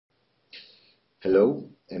Hello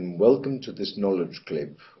and welcome to this knowledge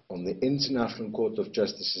clip on the International Court of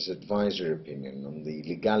Justice's advisory opinion on the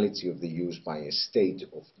legality of the use by a state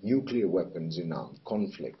of nuclear weapons in armed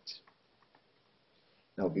conflict.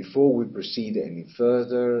 Now, before we proceed any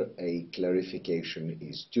further, a clarification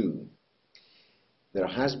is due. There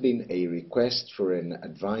has been a request for an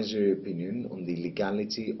advisory opinion on the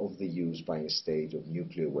legality of the use by a state of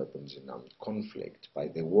nuclear weapons in armed conflict by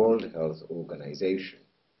the World Health Organization,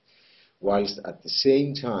 whilst at the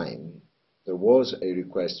same time there was a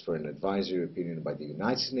request for an advisory opinion by the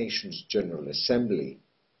United Nations General Assembly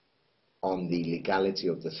on the legality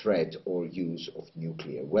of the threat or use of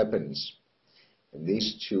nuclear weapons. And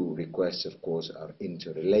these two requests, of course, are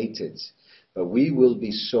interrelated, but we will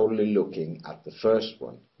be solely looking at the first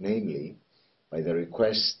one, namely by the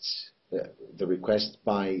request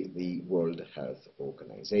by the World Health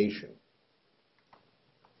Organization.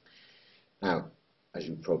 Now, as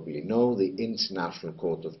you probably know, the International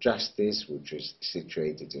Court of Justice, which is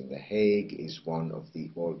situated in The Hague, is one of the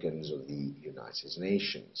organs of the United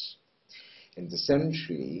Nations. And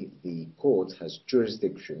essentially, the court has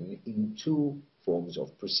jurisdiction in two forms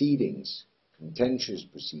of proceedings: contentious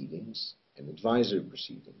proceedings and advisory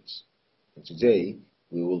proceedings. And today,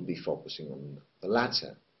 we will be focusing on the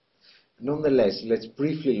latter. Nonetheless, let's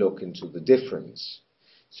briefly look into the difference.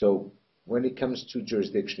 So, when it comes to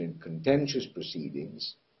jurisdiction in contentious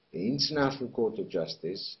proceedings, the International Court of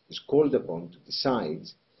Justice is called upon to decide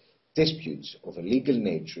disputes of a legal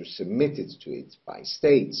nature submitted to it by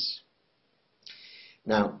states.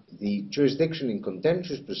 Now, the jurisdiction in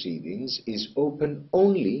contentious proceedings is open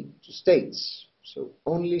only to states. So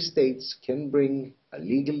only states can bring a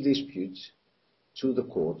legal dispute to the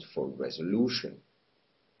court for resolution.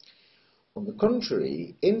 On the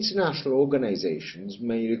contrary, international organizations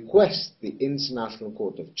may request the International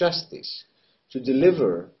Court of Justice to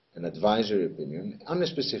deliver an advisory opinion on a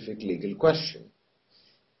specific legal question.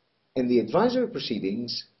 And the advisory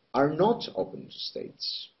proceedings are not open to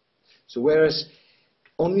states. So whereas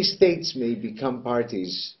only states may become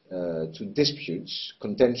parties to disputes,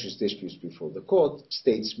 contentious disputes before the court,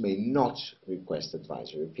 states may not request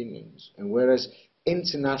advisory opinions. And whereas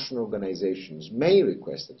international organizations may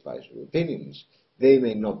request advisory opinions, they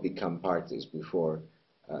may not become parties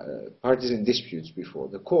in disputes before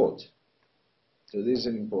the court. So this is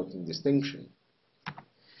an important distinction.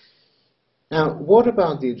 Now, what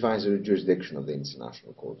about the advisory jurisdiction of the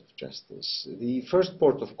International Court of Justice? The first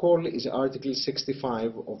port of call is Article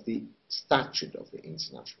 65 of the Statute of the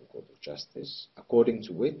International Court of Justice, according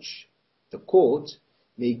to which the court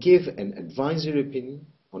may give an advisory opinion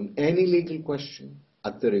on any legal question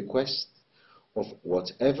at the request of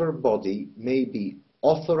whatever body may be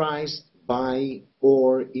authorized by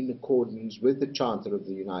or in accordance with the Charter of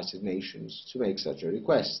the United Nations to make such a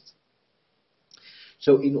request.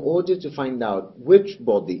 So in order to find out which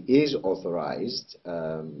body is authorized,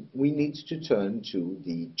 we need to turn to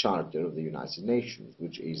the Charter of the United Nations,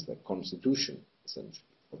 which is the Constitution, essentially,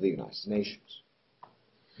 of the United Nations.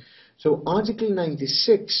 So Article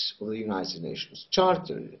 96 of the United Nations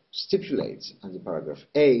Charter stipulates under paragraph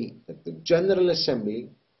A that the General Assembly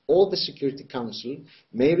or the Security Council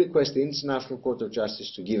may request the International Court of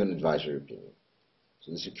Justice to give an advisory opinion.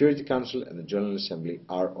 So the Security Council and the General Assembly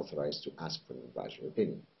are authorized to ask for an advisory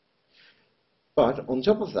opinion. But on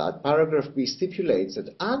top of that, paragraph B stipulates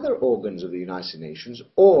that other organs of the United Nations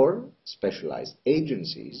or specialized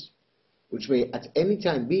agencies, which may at any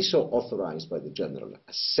time be so authorized by the General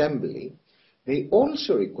Assembly, may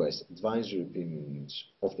also request advisory opinions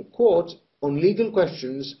of the court on legal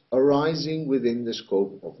questions arising within the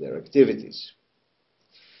scope of their activities.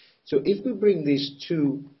 So if we bring these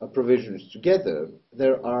two provisions together,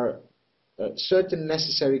 there are certain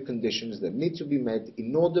necessary conditions that need to be met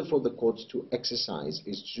in order for the court to exercise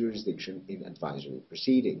its jurisdiction in advisory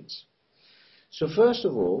proceedings. So first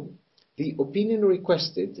of all, the opinion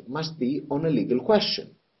requested must be on a legal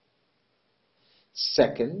question.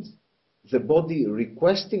 Second, the body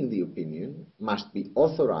requesting the opinion must be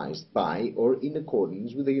authorized by or in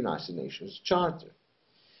accordance with the United Nations Charter.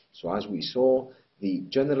 So as we saw, the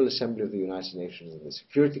General Assembly of the United Nations and the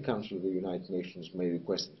Security Council of the United Nations may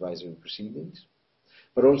request advisory proceedings,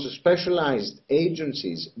 but also specialized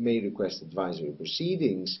agencies may request advisory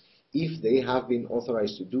proceedings if they have been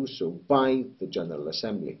authorized to do so by the General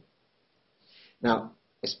Assembly. Now,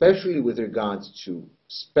 especially with regard to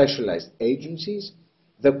specialized agencies,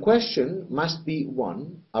 the question must be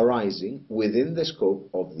one arising within the scope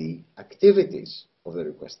of the activities of the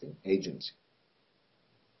requesting agency.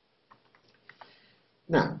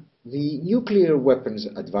 Now, the Nuclear Weapons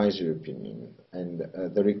Advisory Opinion and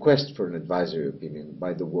the request for an advisory opinion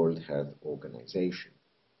by the World Health Organization.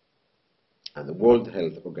 And the World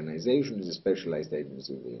Health Organization is a specialized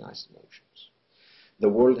agency of the United Nations. The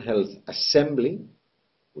World Health Assembly,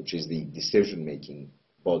 which is the decision-making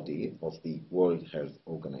body of the World Health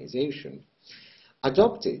Organization,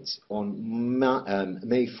 adopted on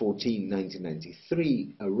May 14,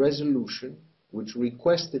 1993, a resolution which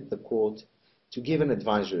requested the court to give an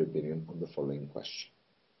advisory opinion on the following question.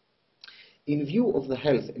 In view of the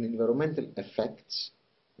health and environmental effects,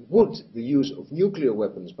 would the use of nuclear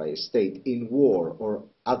weapons by a state in war or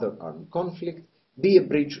other armed conflict be a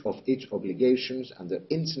breach of its obligations under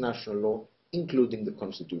international law, including the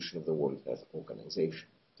Constitution of the World Health Organization?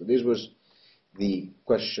 So this was the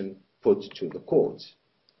question put to the court.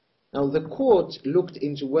 Now, the court looked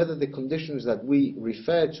into whether the conditions that we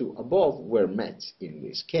refer to above were met in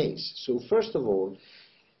this case. So first of all,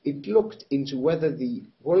 it looked into whether the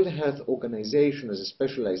World Health Organization as a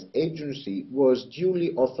specialized agency was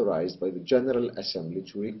duly authorized by the General Assembly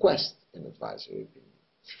to request an advisory opinion.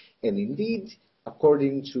 And indeed,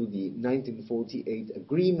 according to the 1948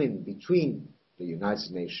 agreement between the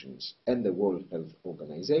United Nations and the World Health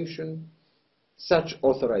Organization, such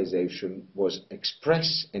authorization was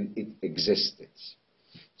express and it existed.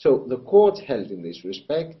 So the court held in this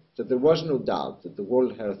respect that there was no doubt that the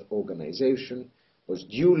World Health Organization was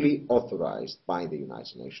duly authorized by the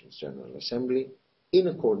United Nations General Assembly in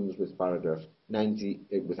accordance with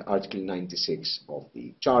Article 96 of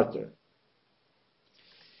the Charter.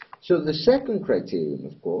 So the second criterion,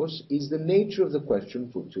 of course, is the nature of the question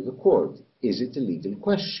put to the court. Is it a legal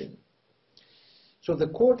question? So the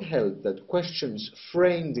court held that questions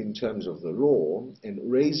framed in terms of the law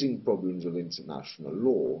and raising problems of international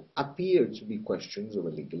law appear to be questions of a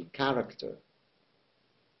legal character.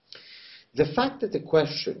 The fact that the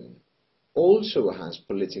question also has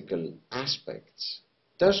political aspects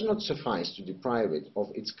does not suffice to deprive it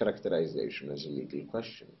of its characterization as a legal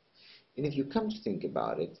question. And if you come to think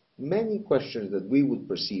about it, many questions that we would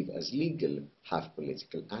perceive as legal have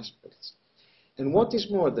political aspects. And what is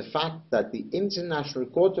more, the fact that the International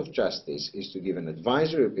Court of Justice is to give an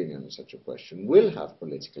advisory opinion on such a question will have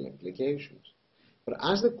political implications. But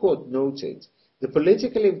as the court noted, the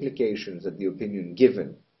political implications that the opinion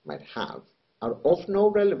given might have are of no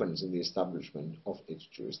relevance in the establishment of its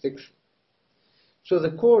jurisdiction. So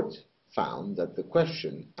the court found that the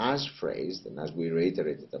question, as phrased and as we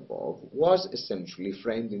reiterated above, was essentially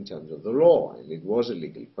framed in terms of the law, and it was a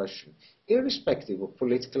legal question, irrespective of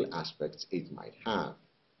political aspects it might have.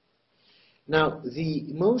 Now, the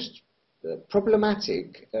most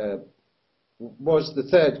problematic was the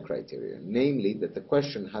third criterion, namely that the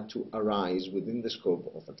question had to arise within the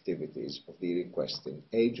scope of activities of the requesting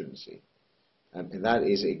agency. And that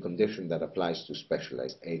is a condition that applies to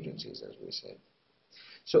specialized agencies, as we said.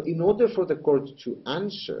 So in order for the court to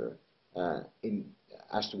answer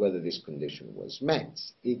as to whether this condition was met,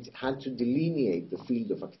 it had to delineate the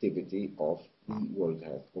field of activity of the World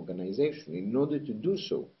Health Organization. In order to do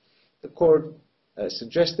so, the court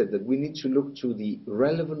suggested that we need to look to the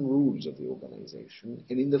relevant rules of the organization,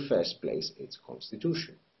 and in the first place, its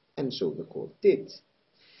constitution. And so the court did.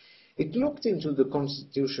 It looked into the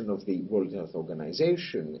constitution of the World Health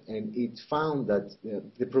Organization, and it found that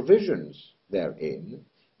the provisions therein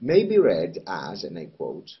may be read as, and I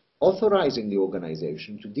quote, authorizing the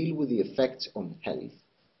organization to deal with the effects on health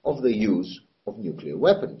of the use of nuclear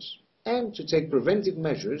weapons and to take preventive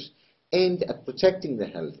measures aimed at protecting the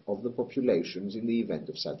health of the populations in the event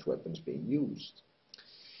of such weapons being used.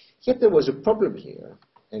 Yet there was a problem here,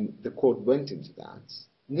 and the court went into that,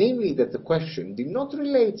 namely that the question did not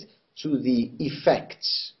relate to the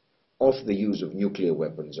effects of the use of nuclear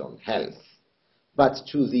weapons on health, but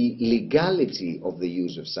to the legality of the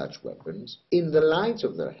use of such weapons in the light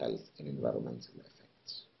of their health and environmental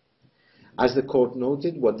effects. As the court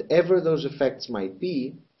noted, whatever those effects might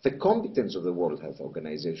be, the competence of the World Health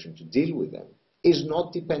Organization to deal with them is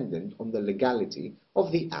not dependent on the legality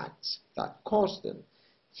of the acts that caused them.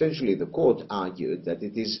 Essentially, the court argued that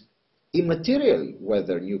it is immaterial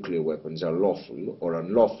whether nuclear weapons are lawful or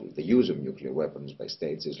unlawful. The use of nuclear weapons by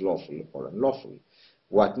states is lawful or unlawful.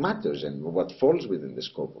 What matters and what falls within the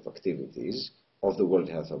scope of activities of the World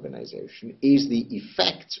Health Organization is the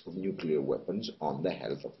effect of nuclear weapons on the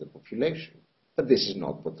health of the population. But this is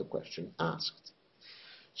not what the question asked.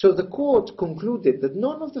 So the court concluded that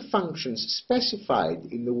none of the functions specified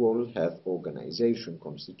in the World Health Organization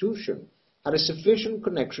Constitution had a sufficient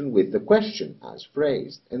connection with the question as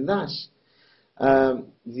phrased, and thus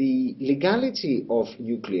The legality of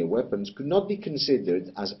nuclear weapons could not be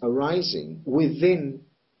considered as arising within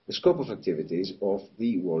the scope of activities of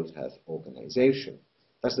the World Health Organization.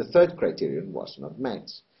 Thus, the third criterion was not met.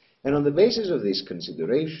 And on the basis of these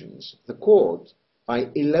considerations, the court, by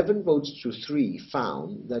 11 votes to 3,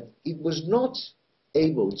 found that it was not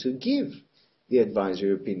able to give the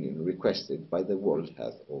advisory opinion requested by the World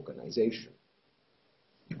Health Organization.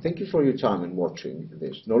 Thank you for your time in watching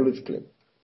this knowledge clip.